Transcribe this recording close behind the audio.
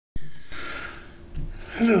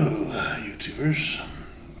Hello, YouTubers.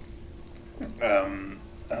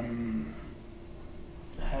 I'm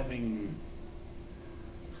having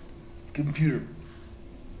computer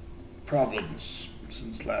problems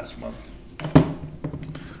since last month,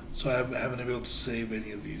 so I haven't been able to save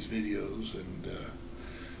any of these videos and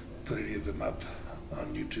put any of them up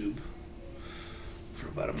on YouTube for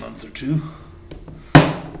about a month or two.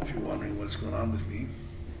 If you're wondering what's going on with me,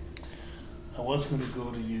 I was going to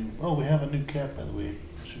go to you. Oh, we have a new cat, by the way.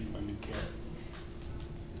 I'll show you my new cat.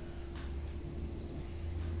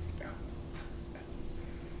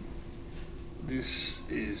 This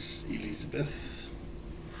is Elizabeth.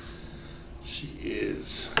 She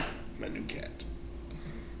is my new cat.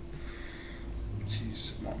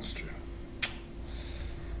 She's a monster.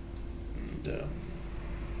 And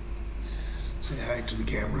say hi to the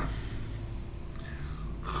camera.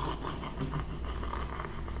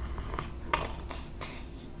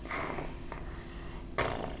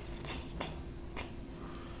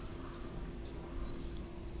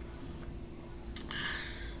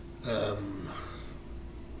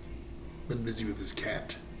 Been busy with this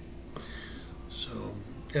cat, so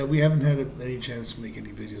yeah, we haven't had any chance to make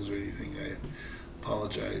any videos or anything. I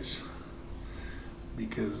apologize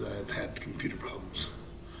because I've had computer problems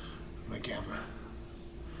with my camera.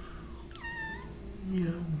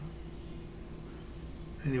 Yeah.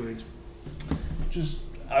 Anyways, just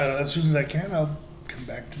as soon as I can, I'll come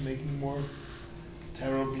back to making more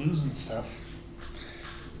tarot blues and stuff.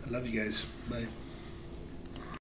 I love you guys. Bye.